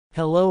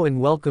Hello and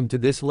welcome to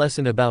this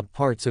lesson about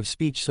parts of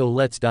speech, so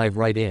let's dive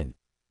right in.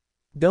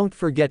 Don't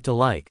forget to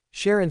like,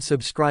 share and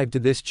subscribe to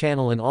this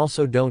channel, and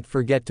also don't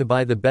forget to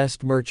buy the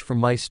best merch from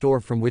my store,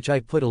 from which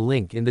I put a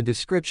link in the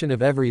description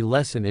of every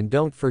lesson. And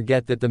don't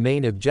forget that the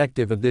main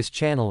objective of this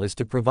channel is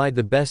to provide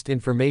the best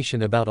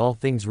information about all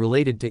things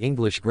related to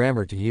English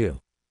grammar to you.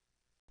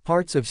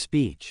 Parts of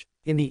speech.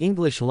 In the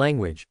English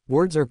language,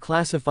 words are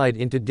classified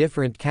into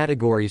different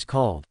categories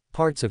called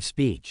parts of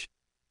speech.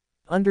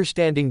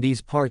 Understanding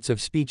these parts of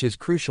speech is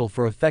crucial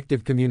for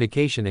effective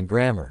communication and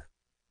grammar.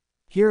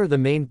 Here are the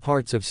main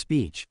parts of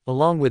speech,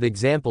 along with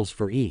examples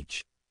for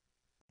each.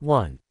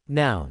 1.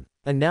 Noun.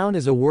 A noun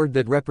is a word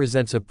that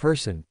represents a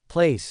person,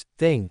 place,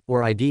 thing,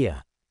 or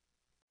idea.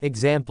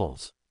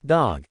 Examples.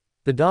 Dog.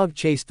 The dog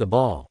chased the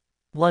ball.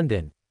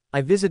 London.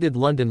 I visited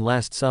London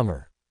last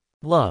summer.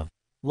 Love.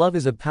 Love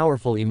is a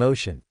powerful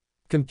emotion.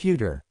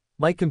 Computer.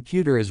 My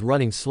computer is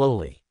running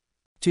slowly.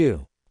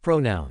 2.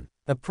 Pronoun.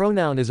 A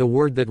pronoun is a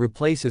word that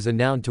replaces a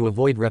noun to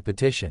avoid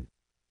repetition.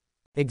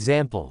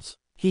 Examples.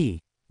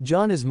 He.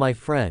 John is my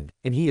friend,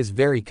 and he is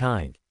very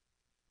kind.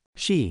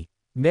 She.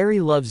 Mary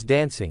loves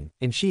dancing,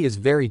 and she is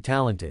very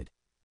talented.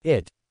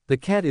 It. The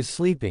cat is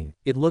sleeping,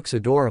 it looks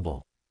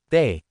adorable.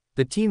 They.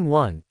 The team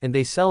won, and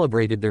they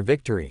celebrated their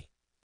victory.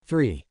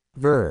 3.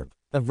 Verb.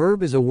 A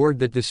verb is a word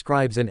that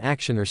describes an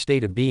action or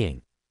state of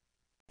being.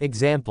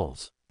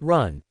 Examples.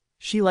 Run.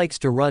 She likes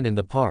to run in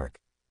the park.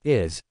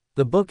 Is.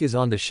 The book is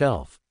on the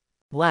shelf.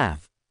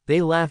 Laugh.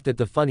 They laughed at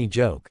the funny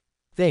joke.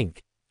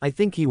 Think. I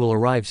think he will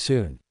arrive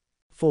soon.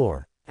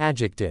 4.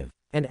 Adjective.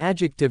 An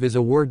adjective is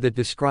a word that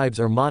describes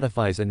or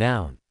modifies a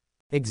noun.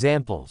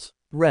 Examples.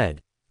 Red.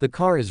 The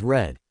car is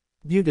red.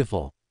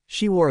 Beautiful.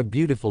 She wore a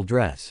beautiful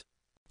dress.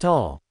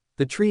 Tall.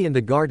 The tree in the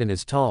garden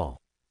is tall.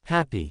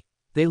 Happy.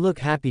 They look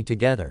happy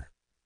together.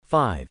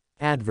 5.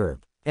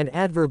 Adverb. An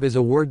adverb is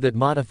a word that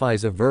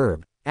modifies a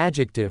verb,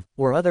 adjective,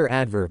 or other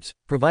adverbs,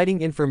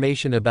 providing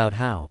information about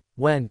how,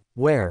 when,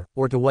 where,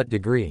 or to what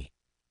degree.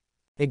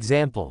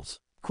 Examples.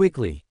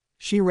 Quickly.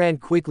 She ran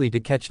quickly to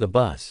catch the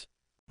bus.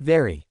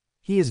 Very.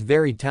 He is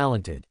very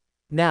talented.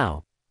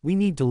 Now. We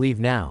need to leave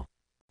now.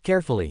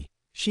 Carefully.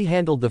 She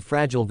handled the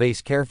fragile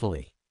vase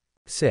carefully.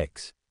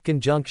 6.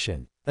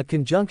 Conjunction. A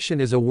conjunction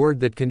is a word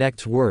that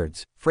connects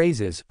words,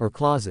 phrases, or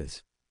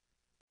clauses.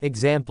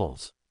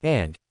 Examples.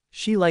 And.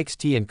 She likes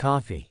tea and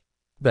coffee.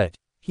 But.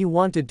 He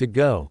wanted to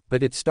go,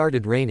 but it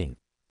started raining.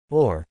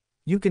 Or.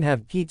 You can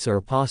have pizza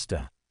or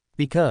pasta.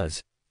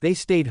 Because. They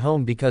stayed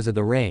home because of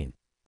the rain.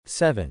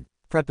 7.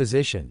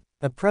 Preposition.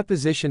 A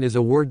preposition is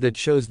a word that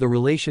shows the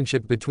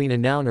relationship between a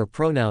noun or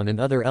pronoun and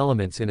other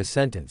elements in a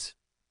sentence.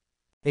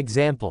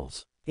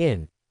 Examples.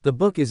 In. The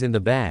book is in the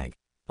bag.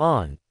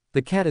 On.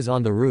 The cat is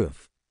on the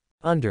roof.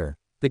 Under.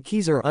 The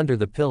keys are under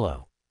the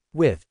pillow.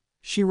 With.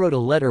 She wrote a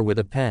letter with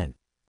a pen.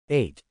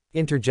 8.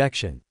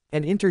 Interjection.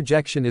 An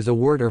interjection is a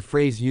word or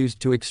phrase used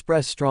to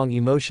express strong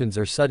emotions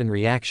or sudden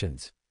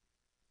reactions.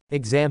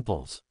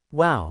 Examples.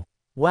 Wow.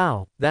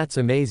 Wow, that's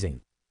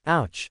amazing.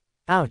 Ouch.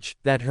 Ouch,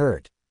 that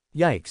hurt.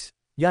 Yikes.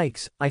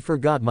 Yikes, I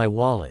forgot my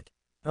wallet.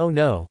 Oh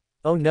no,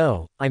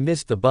 I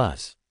missed the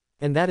bus.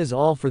 And that is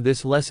all for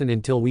this lesson.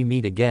 Until we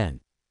meet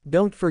again.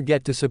 Don't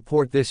forget to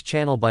support this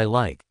channel by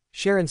like,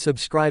 share and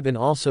subscribe, and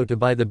also to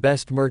buy the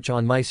best merch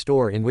on my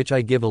store, in which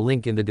I give a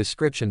link in the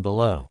description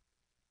below.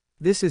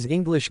 This is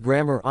English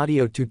Grammar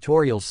Audio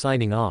Tutorials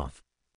signing off.